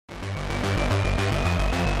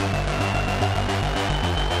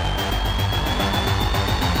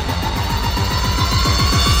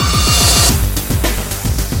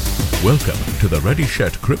Welcome to the Ready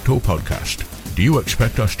Set Crypto Podcast. Do you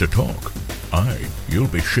expect us to talk? Aye, you'll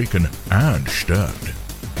be shaken and stirred.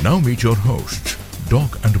 Now meet your hosts,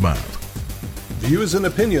 Doc and Mav. Views and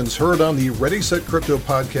opinions heard on the Ready Set Crypto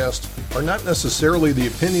Podcast are not necessarily the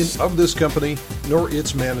opinion of this company nor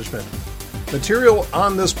its management. Material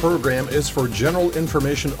on this program is for general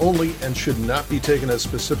information only and should not be taken as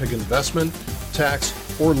specific investment, tax,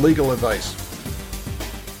 or legal advice.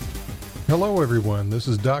 Hello, everyone. This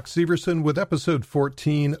is Doc Severson with episode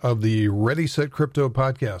 14 of the Ready Set Crypto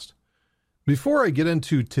Podcast. Before I get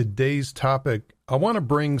into today's topic, I want to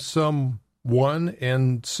bring someone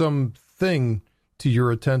and something to your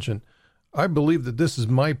attention. I believe that this is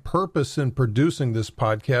my purpose in producing this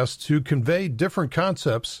podcast, to convey different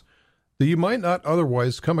concepts that you might not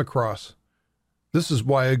otherwise come across. This is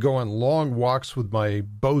why I go on long walks with my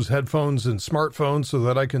Bose headphones and smartphones so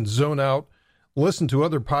that I can zone out, listen to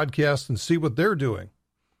other podcasts, and see what they're doing.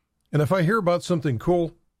 And if I hear about something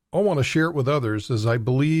cool, I want to share it with others, as I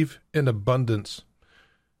believe in abundance.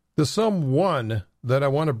 The someone that I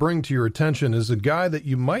want to bring to your attention is a guy that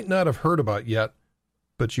you might not have heard about yet,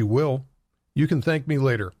 but you will. You can thank me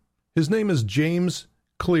later. His name is James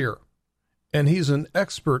Clear, and he's an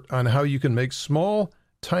expert on how you can make small,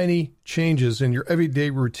 tiny changes in your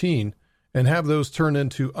everyday routine and have those turn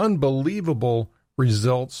into unbelievable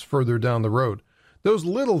results further down the road. Those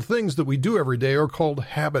little things that we do every day are called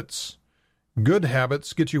habits. Good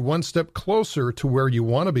habits get you one step closer to where you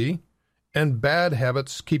want to be, and bad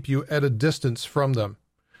habits keep you at a distance from them.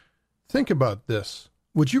 Think about this.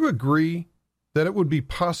 Would you agree that it would be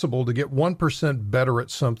possible to get 1% better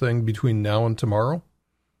at something between now and tomorrow?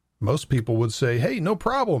 Most people would say, hey, no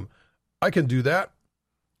problem. I can do that.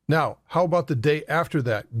 Now, how about the day after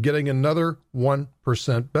that, getting another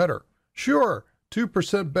 1% better? Sure,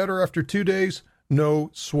 2% better after 2 days, no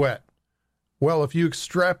sweat. Well, if you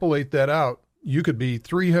extrapolate that out, you could be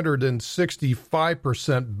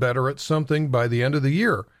 365% better at something by the end of the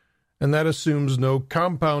year, and that assumes no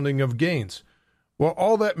compounding of gains. Well,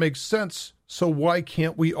 all that makes sense, so why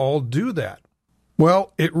can't we all do that?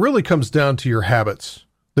 Well, it really comes down to your habits,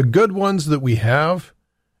 the good ones that we have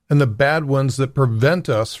and the bad ones that prevent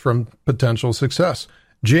us from potential success.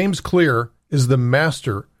 James Clear is the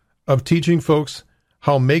master of teaching folks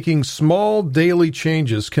how making small daily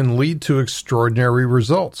changes can lead to extraordinary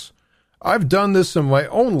results. I've done this in my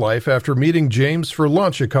own life after meeting James for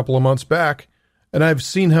lunch a couple of months back, and I've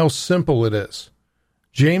seen how simple it is.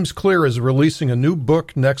 James Clear is releasing a new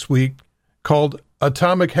book next week called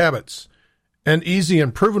Atomic Habits, an easy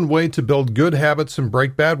and proven way to build good habits and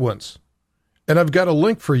break bad ones. And I've got a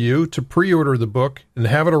link for you to pre-order the book and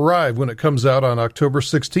have it arrive when it comes out on October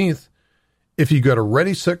 16th. If you go to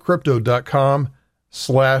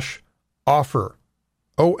readysetcrypto.com/offer,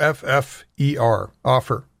 OFFER,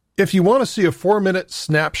 offer. If you want to see a 4-minute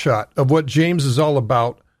snapshot of what James is all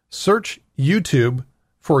about, search YouTube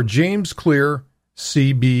for James Clear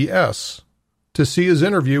CBS to see his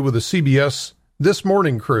interview with the CBS This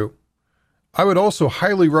Morning crew. I would also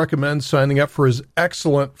highly recommend signing up for his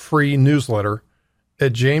excellent free newsletter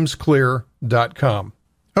at jamesclear.com.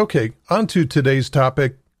 Okay, on to today's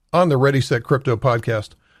topic on the Ready Set Crypto Podcast.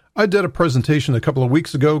 I did a presentation a couple of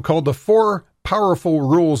weeks ago called The 4 Powerful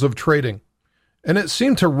Rules of Trading, and it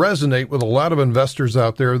seemed to resonate with a lot of investors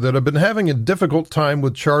out there that have been having a difficult time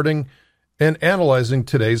with charting and analyzing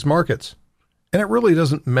today's markets. And it really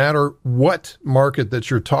doesn't matter what market that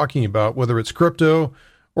you're talking about, whether it's crypto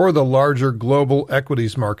or the larger global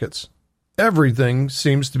equities markets. Everything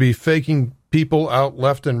seems to be faking people out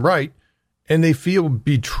left and right, and they feel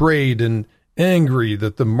betrayed and angry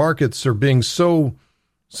that the markets are being so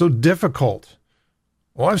difficult.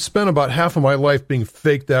 Well, I've spent about half of my life being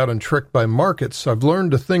faked out and tricked by markets. I've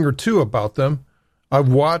learned a thing or two about them. I've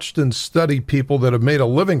watched and studied people that have made a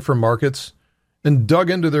living from markets and dug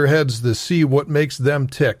into their heads to see what makes them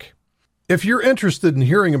tick. If you're interested in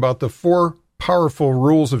hearing about the 4 powerful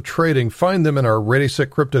rules of trading, find them in our Ready Set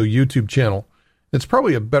Crypto YouTube channel. It's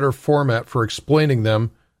probably a better format for explaining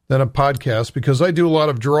them than a podcast, because I do a lot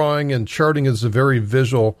of drawing, and charting is a very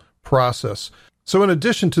visual process. So in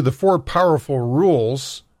addition to the 4 powerful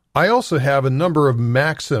rules, I also have a number of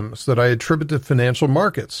maxims that I attribute to financial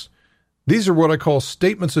markets. These are what I call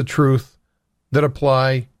statements of truth that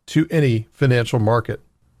apply to any financial market.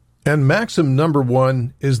 And maxim number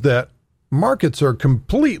 1 is that markets are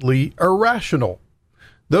completely irrational.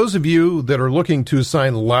 Those of you that are looking to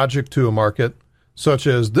assign logic to a market, such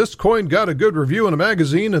as this coin got a good review in a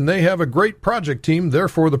magazine and they have a great project team,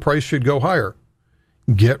 therefore the price should go higher,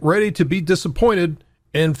 get ready to be disappointed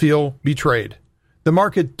and feel betrayed. The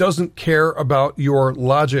market doesn't care about your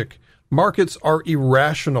logic. Markets are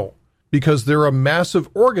irrational. because they're a massive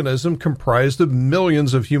organism comprised of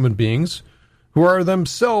millions of human beings who are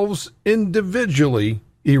themselves individually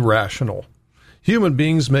irrational. Human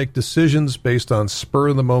beings make decisions based on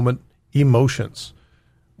spur-of-the-moment emotions.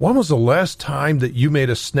 When was the last time that you made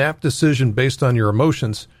a snap decision based on your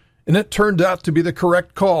emotions and it turned out to be the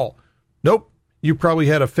correct call? Nope. You probably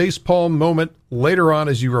had a facepalm moment later on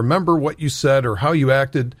as you remember what you said or how you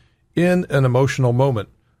acted in an emotional moment.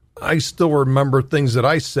 I still remember things that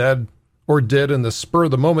I said or did in the spur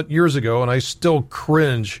of the moment years ago, and I still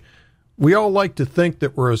cringe. We all like to think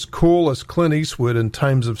that we're as cool as Clint Eastwood in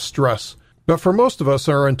times of stress. But for most of us,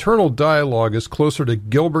 our internal dialogue is closer to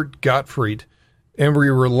Gilbert Gottfried, and we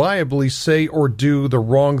reliably say or do the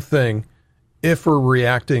wrong thing if we're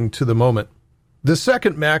reacting to the moment. The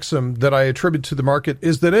second maxim that I attribute to the market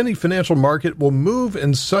is that any financial market will move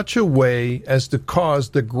in such a way as to cause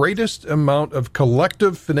the greatest amount of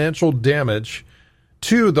collective financial damage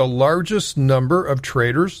to the largest number of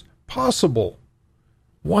traders possible.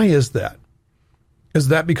 Why is that? Is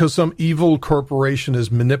that because some evil corporation is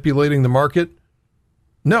manipulating the market?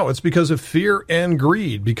 No, it's because of fear and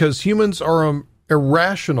greed, because humans are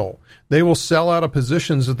irrational. They will sell out of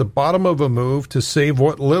positions at the bottom of a move to save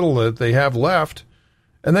what little that they have left,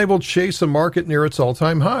 and they will chase a market near its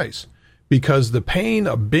all-time highs, because the pain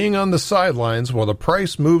of being on the sidelines while the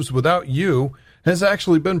price moves without you has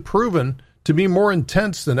actually been proven to be more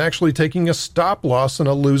intense than actually taking a stop loss in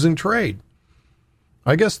a losing trade.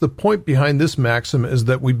 I guess the point behind this maxim is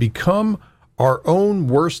that we become our own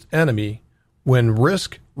worst enemy when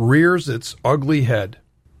risk rears its ugly head.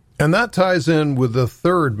 And that ties in with the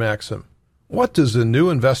third maxim. What does a new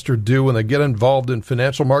investor do when they get involved in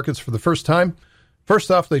financial markets for the first time? First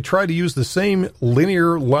off, they try to use the same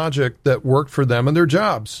linear logic that worked for them in their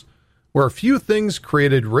jobs, where few things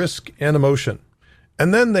created risk and emotion.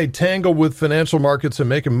 And then they tangle with financial markets and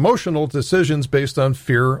make emotional decisions based on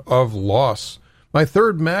fear of loss. My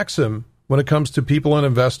third maxim when it comes to people in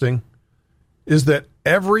investing is that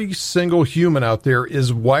every single human out there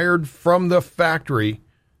is wired from the factory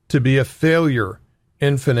to be a failure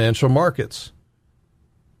in financial markets.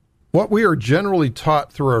 What we are generally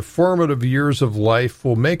taught through our formative years of life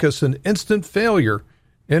will make us an instant failure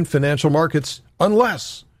in financial markets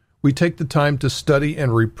unless we take the time to study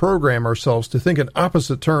and reprogram ourselves to think in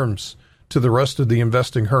opposite terms to the rest of the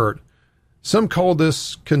investing herd. Some call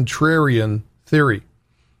this contrarian theory.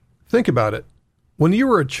 Think about it. When you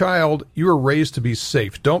were a child, you were raised to be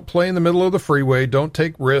safe. Don't play in the middle of the freeway. Don't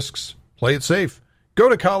take risks. Play it safe. Go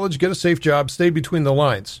to college, get a safe job, stay between the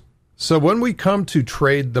lines. So when we come to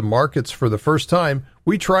trade the markets for the first time,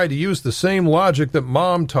 we try to use the same logic that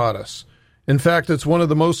mom taught us. In fact, it's one of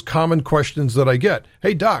the most common questions that I get.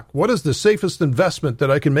 Hey, Doc, what is the safest investment that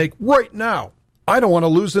I can make right now? I don't want to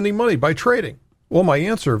lose any money by trading. Well, my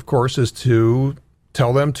answer, of course, is to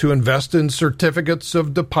tell them to invest in certificates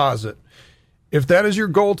of deposit. If that is your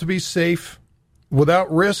goal, to be safe, without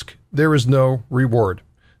risk, there is no reward.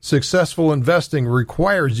 Successful investing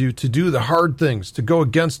requires you to do the hard things, to go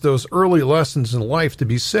against those early lessons in life to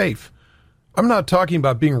be safe. I'm not talking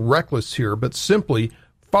about being reckless here, but simply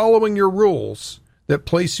following your rules that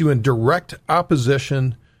place you in direct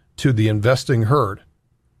opposition to the investing herd.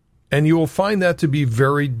 And you will find that to be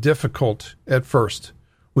very difficult at first.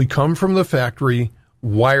 We come from the factory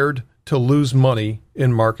wired to lose money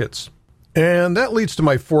in markets. And that leads to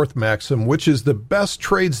my fourth maxim, which is the best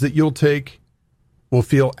trades that you'll take will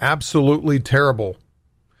feel absolutely terrible.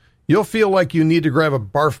 You'll feel like you need to grab a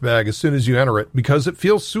barf bag as soon as you enter it because it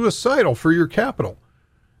feels suicidal for your capital.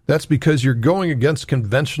 That's because you're going against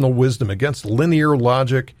conventional wisdom, against linear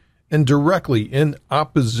logic, and directly in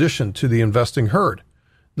opposition to the investing herd.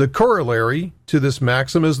 The corollary to this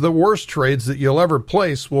maxim is the worst trades that you'll ever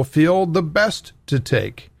place will feel the best to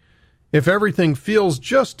take. If everything feels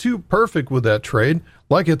just too perfect with that trade,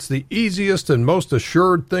 like it's the easiest and most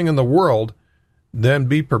assured thing in the world, then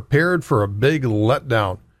be prepared for a big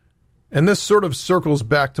letdown. And this sort of circles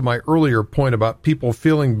back to my earlier point about people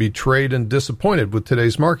feeling betrayed and disappointed with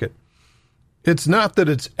today's market. It's not that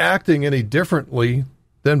it's acting any differently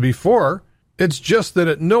than before. It's just that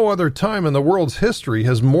at no other time in the world's history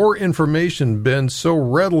has more information been so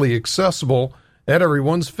readily accessible at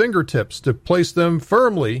everyone's fingertips to place them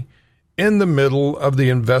firmly in the middle of the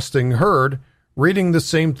investing herd, reading the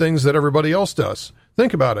same things that everybody else does.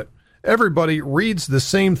 Think about it. Everybody reads the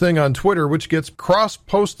same thing on Twitter, which gets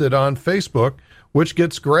cross-posted on Facebook, which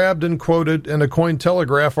gets grabbed and quoted in a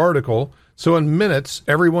Cointelegraph article, so in minutes,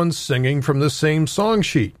 everyone's singing from the same song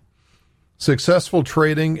sheet. Successful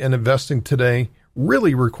trading and investing today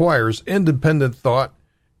really requires independent thought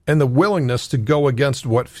and the willingness to go against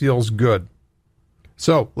what feels good.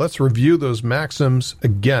 So let's review those maxims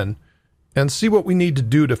again and see what we need to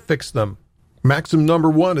do to fix them. Maxim number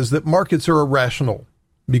 1 is that markets are irrational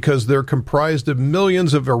because they're comprised of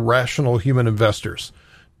millions of irrational human investors.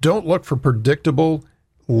 Don't look for predictable,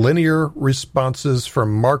 linear responses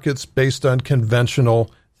from markets based on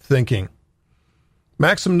conventional thinking.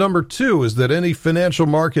 Maxim number 2 is that any financial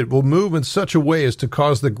market will move in such a way as to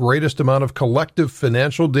cause the greatest amount of collective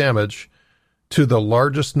financial damage to the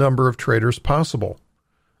largest number of traders possible.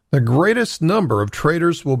 The greatest number of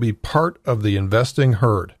traders will be part of the investing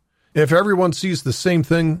herd. If everyone sees the same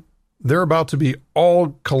thing, they're about to be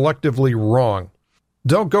all collectively wrong.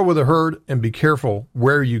 Don't go with the herd and be careful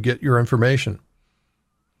where you get your information.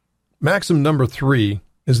 Maxim number 3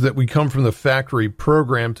 is that we come from the factory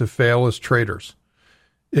programmed to fail as traders.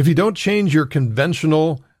 If you don't change your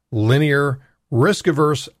conventional, linear,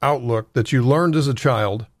 risk-averse outlook that you learned as a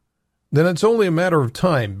child, then it's only a matter of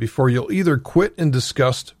time before you'll either quit in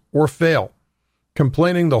disgust or fail,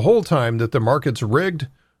 complaining the whole time that the market's rigged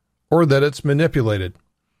or that it's manipulated.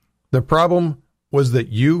 The problem was that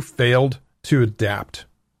you failed to adapt.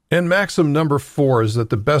 And maxim number 4 is that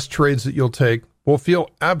the best trades that you'll take will feel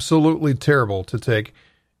absolutely terrible to take,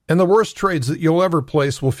 and the worst trades that you'll ever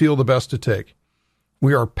place will feel the best to take.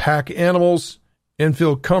 We are pack animals and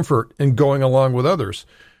feel comfort in going along with others.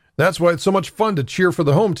 That's why it's so much fun to cheer for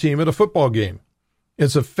the home team at a football game.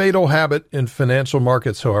 It's a fatal habit in financial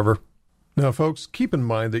markets, however. Now, folks, keep in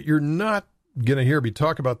mind that you're not going to hear me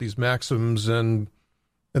talk about these maxims and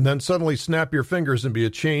then suddenly snap your fingers and be a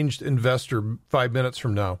changed investor 5 minutes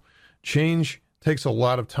from now. Change takes a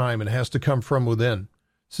lot of time and has to come from within.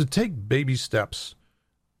 So take baby steps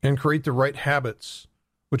and create the right habits,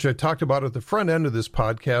 which I talked about at the front end of this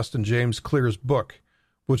podcast in James Clear's book,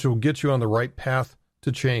 which will get you on the right path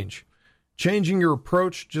to change. Changing your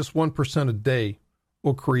approach just 1% a day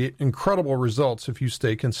will create incredible results if you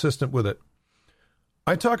stay consistent with it.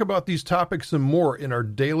 I talk about these topics and more in our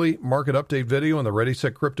daily market update video in the Ready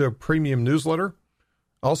Set Crypto premium newsletter,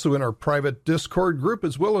 also in our private Discord group,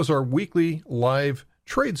 as well as our weekly live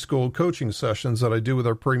trade school coaching sessions that I do with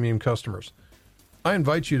our premium customers. I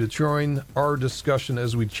invite you to join our discussion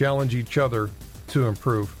as we challenge each other to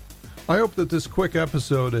improve. I hope that this quick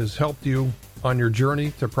episode has helped you on your journey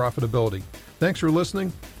to profitability. Thanks for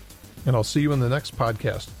listening, and I'll see you in the next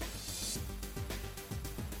podcast.